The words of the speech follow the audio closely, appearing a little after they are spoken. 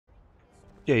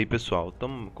E aí pessoal,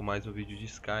 estamos com mais um vídeo de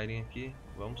Skyrim aqui.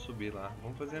 Vamos subir lá,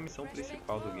 vamos fazer a missão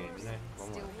principal do game, né?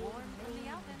 Vamos lá.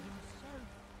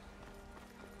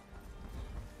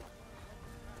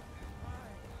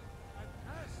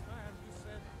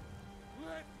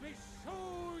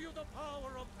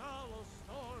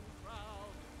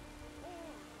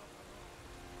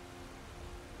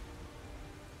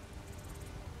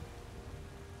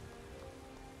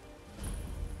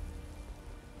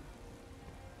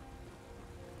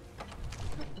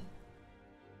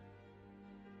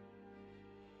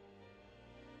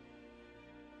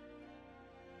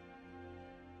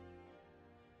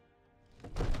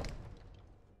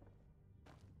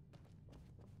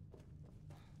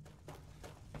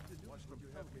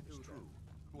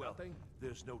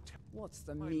 What's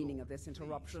the meaning of this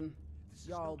interruption?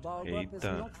 Jarl Balgrup is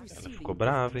Eita, not ela receiving ficou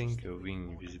brava, hein? Que eu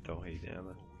vim visitar o rei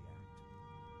dela.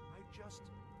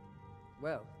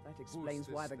 Well, that explains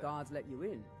why the guards let you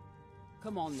in.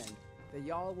 Come on then. The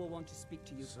Jarl will want to speak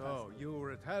to you So, personally. you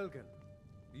were at Helgen.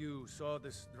 You saw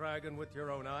this dragon with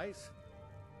your own eyes?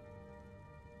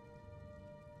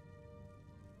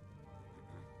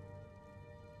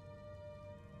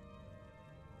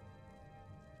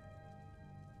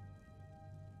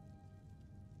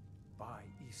 By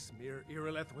Ysmir,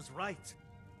 Irileth was right.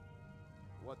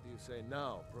 What do you say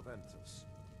now, Proventus?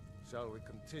 Shall we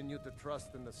continue to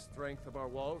trust in the strength of our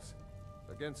walls?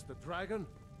 Against the dragon?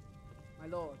 My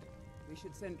lord, we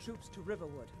should send troops to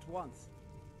Riverwood at once.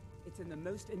 It's in the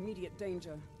most immediate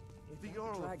danger. If The that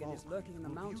Jarl of dragon is Valkyrie lurking in the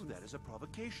will mountains... view that as a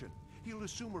provocation. He'll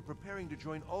assume we're preparing to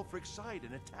join Ulfric's side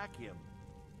and attack him.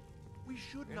 We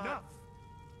should not... Enough!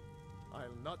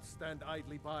 I'll not stand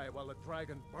idly by while the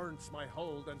dragon burns my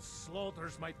hold and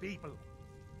slaughters my people.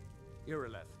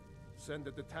 Irileth, send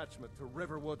a detachment to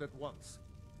Riverwood at once.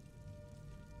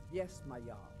 Yes, my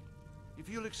Jarl. If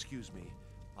you'll excuse me,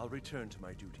 I'll return to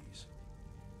my duties.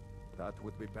 That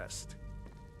would be best.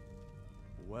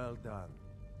 Well done.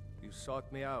 You sought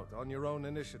me out on your own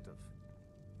initiative.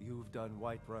 You've done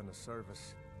Whiterun a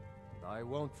service, and I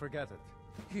won't forget it.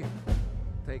 Here,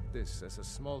 take this as a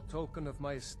small token of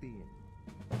my esteem.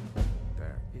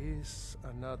 There is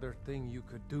another thing you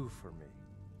could do for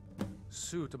me.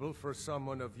 Suitable for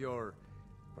someone of your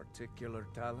particular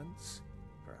talents,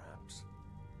 perhaps.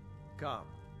 Come,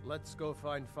 let's go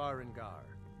find Farengar,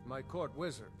 my court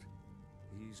wizard.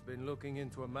 He's been looking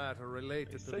into a matter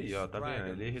related Isso to aí, these ó, tá vendo?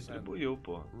 Ele dragons and retribuiu,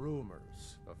 pô.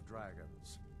 rumors of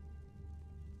dragons.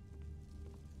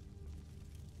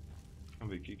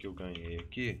 Vamos ver o que eu ganhei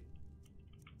aqui.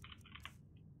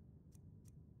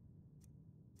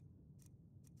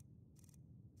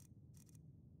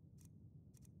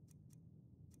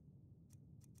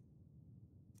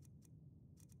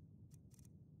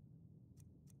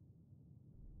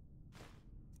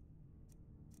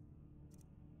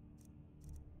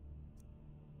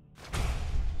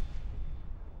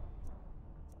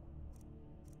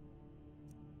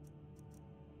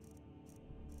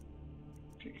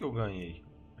 O que eu ganhei?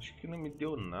 Acho que não me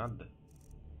deu nada.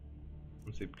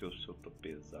 Não sei porque eu tô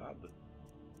pesado.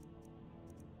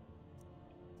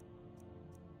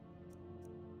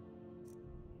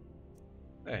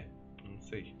 É, não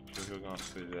sei. Deixa eu jogar umas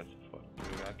coisas dessa fora.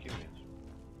 Vou jogar aqui mesmo.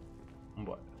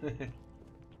 Vambora.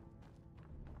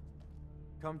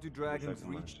 Come to Dragon's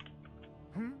Reach.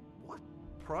 What?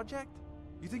 Project?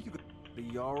 You think you could... The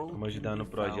Jarl Vamos ajudar no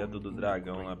projeto do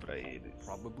dragão lá pra eles.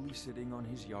 probably sitting on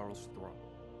his Jarl's throne,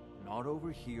 not over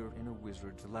here in a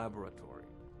wizard's laboratory.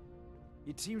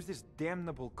 It seems this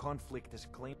damnable conflict has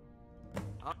claimed...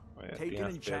 Olha, Take tem an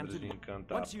as pedras enchanted... de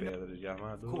encantar, Once you know... pedras de Of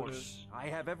armaduras. course, I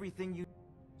have everything you...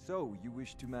 So, you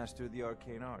wish to master the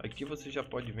arcane arts? Aqui você já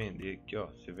pode vender, aqui ó,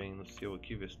 você vem no seu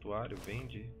aqui, vestuário,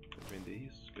 vende, pode vender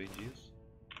isso, vende isso,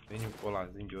 vende um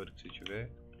colarzinho de ouro que você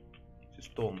tiver,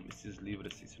 esses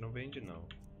livros assim, você não vende não,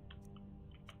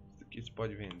 isso aqui você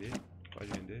pode vender,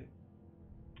 pode vender,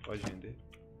 pode vender,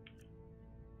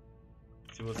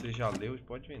 se você já leu,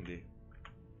 pode vender,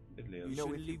 beleza. You know,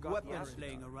 Shouldn't if leave you've got the weapons arcane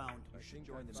laying arts, around. you should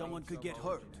join the Someone main could get Jarl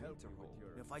hurt.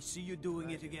 with If I see you doing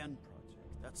it again,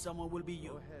 that someone will be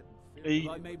you.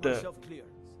 I made Eita, myself clear.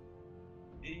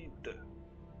 eita,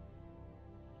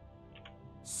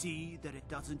 See that it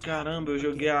doesn't caramba, eu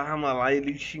happen joguei a again. arma lá e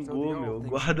ele xingou, So the meu, o Jarl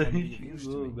guarda thinks me you can be of use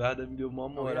xingou, to o me. guarda me deu mó Oh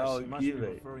moral yes, you must aqui, be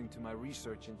velho. referring to my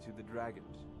research into the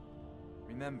dragons.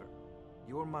 Remember,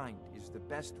 your mind is the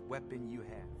best weapon you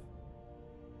have.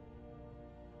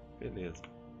 Beleza.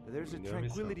 There's a Melhor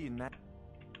missão. tranquility in that.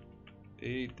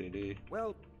 Eita, ele...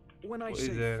 Well, when I Pois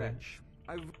say é, né? fetch,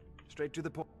 straight to the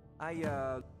point. I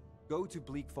go to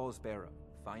Bleak Falls Barrow,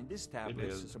 find this tablet,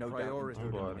 Beleza. no doubt Priority.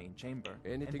 included in Vambora. the main chamber,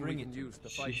 Anything and bring we it can to use to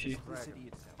fight Xixi. this the dragon. city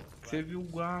itself. você viu o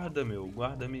guarda, meu? O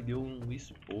guarda me deu um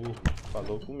esporro.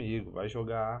 Falou comigo, vai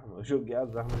jogar arma. Eu joguei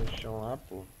as armas no chão lá,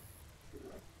 pô.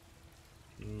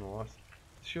 Nossa.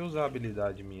 Deixa eu usar a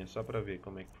habilidade minha só pra ver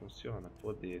como é que funciona.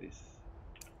 Poderes.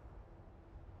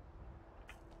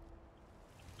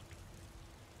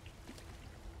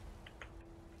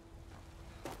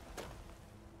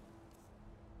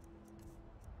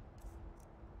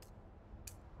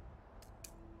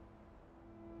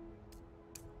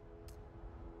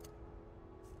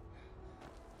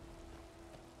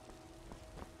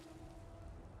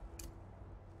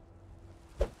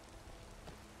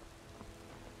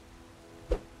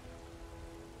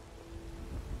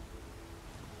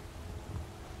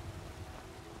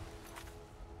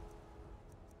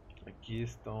 Aqui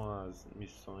estão as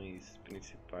missões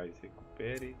principais.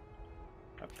 Recupere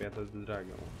a pedra do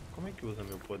dragão. Como é que usa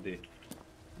meu poder?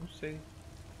 Não sei.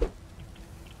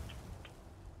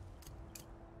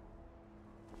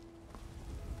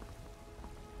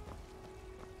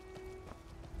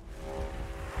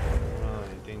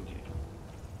 Ah, entendi.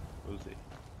 Usei.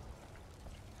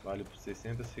 Vale por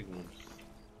 60 segundos.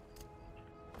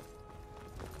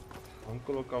 Vamos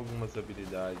colocar algumas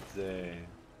habilidades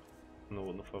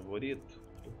no favorito.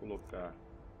 Vou colocar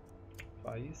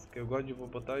faísca. Eu gosto de vou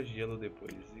botar gelo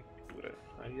depois e cura.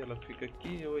 Aí ela fica aqui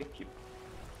e eu equipo.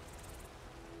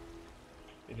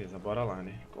 Beleza, bora lá,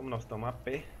 né? Como nós estamos a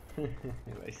pé,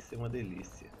 vai ser uma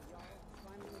delícia.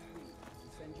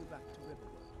 Send you back to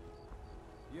Riverwood.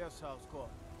 Yes, House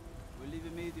Court. We'll leave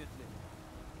immediately.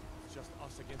 It's just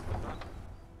us against the Dragon.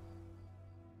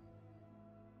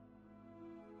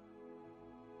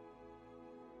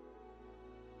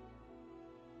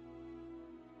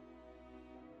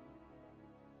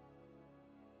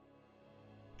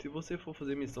 Se você for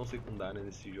fazer missão secundária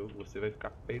nesse jogo, você vai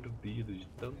ficar perdido de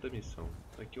tanta missão.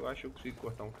 Aqui eu acho que eu consigo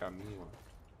cortar um caminho, ó.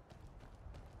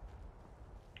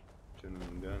 Se eu não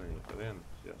me engano aí, tá vendo?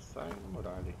 Já sai na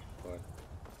muralha aqui fora.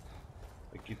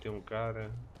 Aqui tem um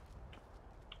cara.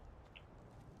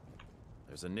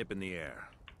 There's a nip in the air.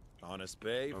 Honest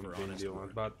pay Vamos for honest vender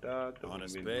umas work. batatas. Vamos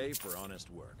Honest vender... pay for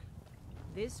honest work.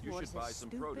 This You should horse buy is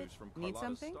some stupid. produce from Need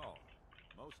Carlotta's something? stall.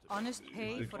 Most of it. Honest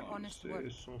pay Isso for aqui, honest work.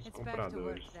 vocês são os It's back to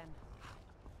work compradores. then.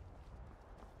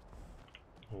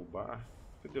 Roubar?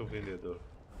 Cadê o vendedor?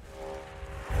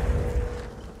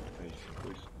 Aí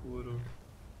ficou escuro.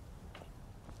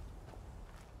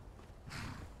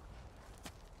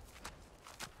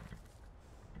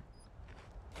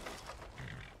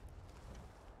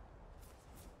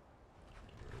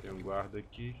 Tem um guarda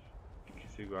aqui. O que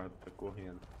esse guarda tá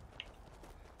correndo?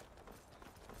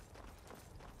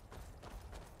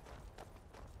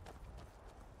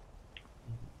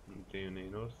 Não tenho nem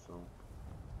noção.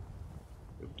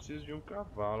 Eu preciso de um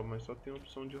cavalo, mas só tem a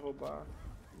opção de roubar.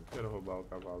 Não quero roubar o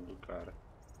cavalo do cara.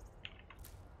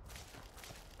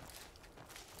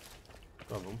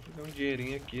 Ó, vamos fazer um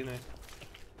dinheirinho aqui, né?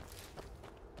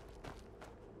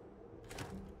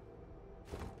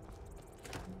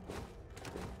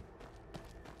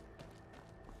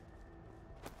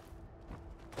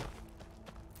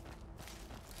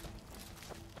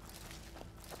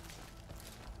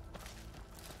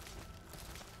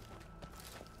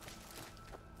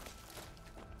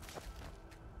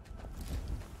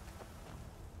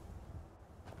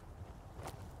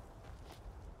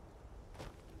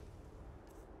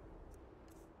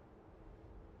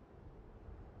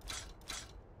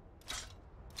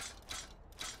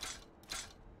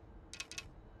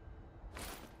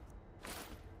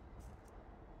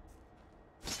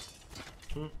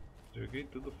 Joguei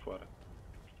tudo fora.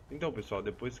 Então, pessoal,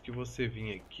 depois que você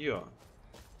vir aqui, ó,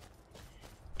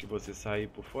 que você sair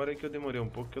por fora, é que eu demorei um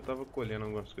pouco, que eu tava colhendo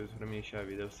algumas coisas pra me encher a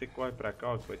vida. Você corre pra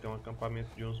cá, ó, que vai ter um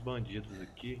acampamento de uns bandidos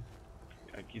aqui.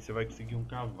 Aqui você vai conseguir um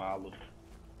cavalo.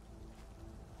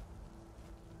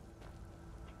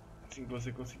 Assim que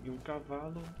você conseguir um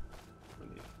cavalo,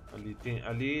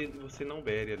 ali você não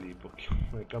bere ali, porque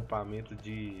é um acampamento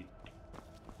de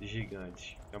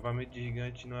gigante. Acampamento de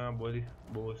gigante não é uma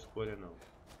boa escolha, não.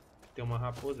 Tem uma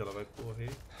raposa, ela vai correr.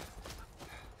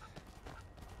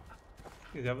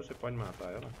 Se quiser, você pode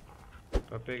matar ela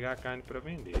para pegar a carne para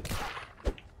vender.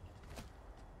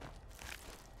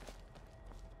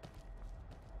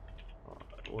 Ó,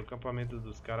 o acampamento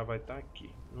dos caras vai estar aqui.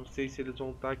 Não sei se eles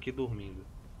vão estar aqui dormindo.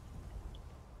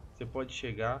 Você pode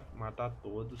chegar, matar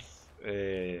todos.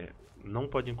 Não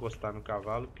pode encostar no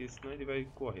cavalo, porque senão ele vai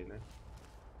correr, né?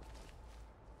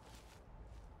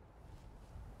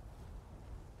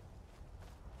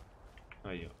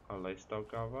 Aí, ó, lá está o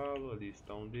cavalo, ali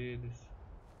está um deles.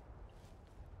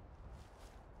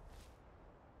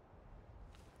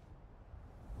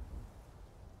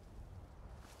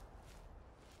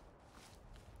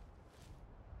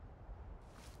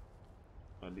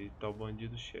 ali tá o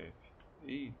bandido-chefe.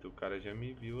 Eita, o cara já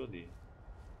me viu ali.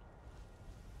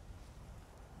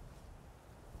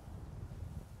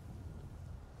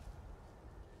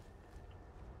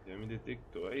 Já me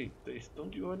detectou. Eita, estão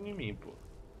de olho em mim, pô.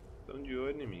 Estão de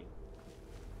olho em mim.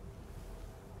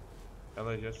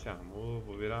 Ela já se armou,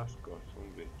 vou virar as costas,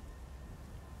 vamos ver.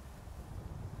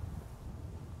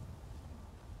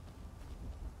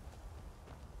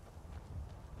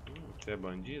 Você é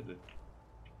bandida?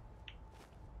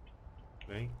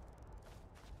 Vem.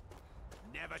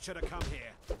 Never should have come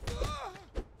here.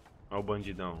 Olha o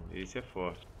bandidão, esse é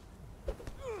forte.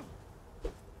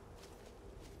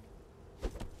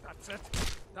 That's it?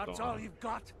 That's Toma. all you've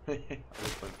got? Olha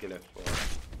o quanto que ele é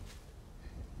forte.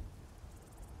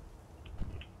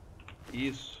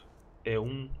 Isso é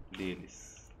um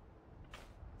deles.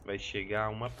 Vai chegar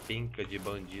uma penca de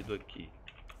bandido aqui.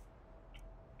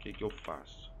 O que que eu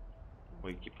faço? Vou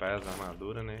equipar as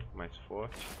armaduras, né? Mais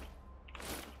forte.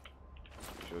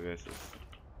 Vou jogar essas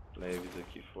leves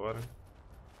aqui fora.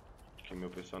 Porque meu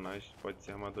personagem pode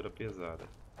ser armadura pesada.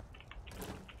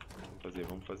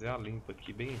 Vamos fazer a limpa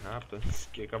aqui bem rápido antes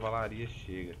que a cavalaria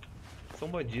chega. São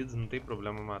bandidos, não tem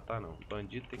problema matar não.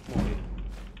 Bandido tem que morrer.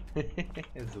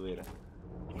 É zoeira.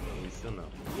 Isso não.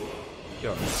 Aqui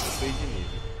ó, eu fui de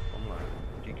nível. Vamos lá.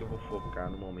 O que que eu vou focar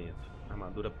no momento?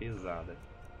 Armadura pesada.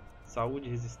 Saúde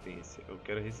e resistência. Eu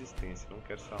quero resistência, não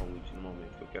quero saúde no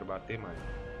momento, que eu quero bater mais.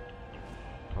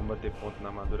 Vamos bater ponto na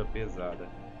armadura pesada.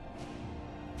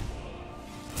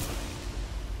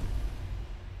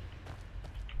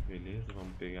 Beleza,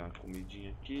 vamos pegar a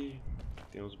comidinha aqui.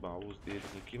 Tem os baús deles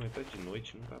aqui, mas tá de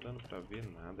noite, não tá dando pra ver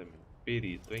nada, meu.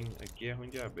 Perito, hein? Aqui é ruim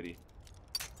de abrir.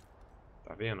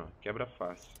 Tá vendo? Quebra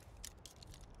fácil.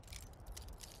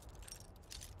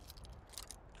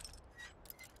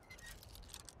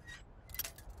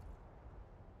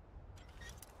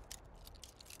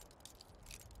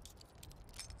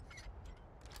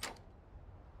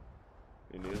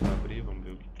 Beleza, abri, vamos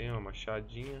ver o que tem. Uma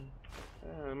machadinha.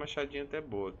 É, machadinha até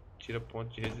boa. Tira ponto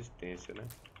de resistência, né?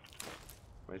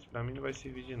 Mas pra mim não vai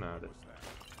servir de nada.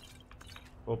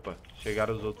 Opa,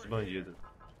 chegaram os outros bandidos.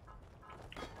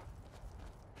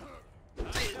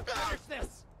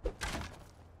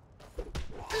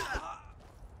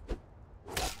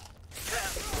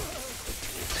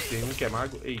 Tem um que é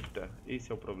mago. Eita,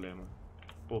 esse é o problema.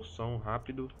 Poção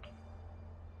rápido.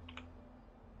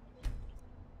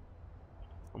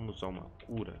 Vamos usar uma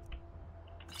cura.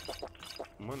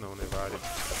 Uma não, né? Várias.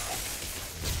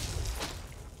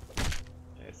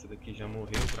 Essa daqui já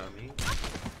morreu pra mim.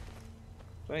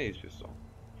 Então é isso, pessoal.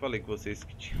 Falei com vocês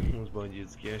que tinha uns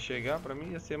bandidos que iam chegar. Pra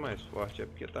mim ia ser mais forte. É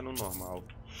porque tá no normal.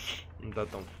 Não tá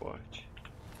tão forte.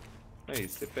 É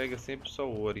isso. Você pega sempre só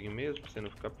o ourinho mesmo. Pra você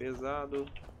não ficar pesado.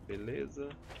 Beleza.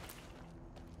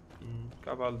 O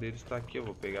cavalo deles tá aqui. Eu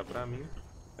vou pegar pra mim.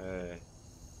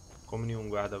 Como nenhum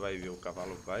guarda vai ver, o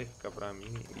cavalo vai ficar pra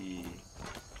mim e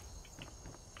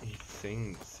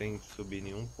sem subir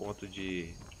nenhum ponto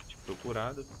de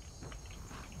procurado.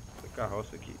 Essa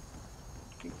carroça aqui.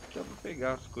 Dá pra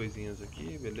pegar as coisinhas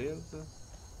aqui, beleza.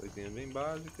 Coisinha bem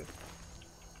básica.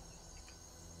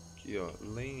 Aqui ó,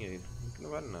 lenha, que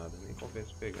não vale nada, nem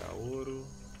compensa pegar ouro,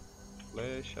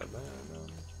 flecha,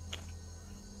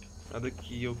 nada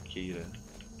que eu queira,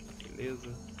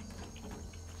 beleza?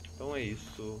 Então é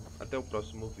isso, até o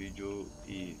próximo vídeo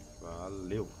e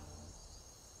valeu!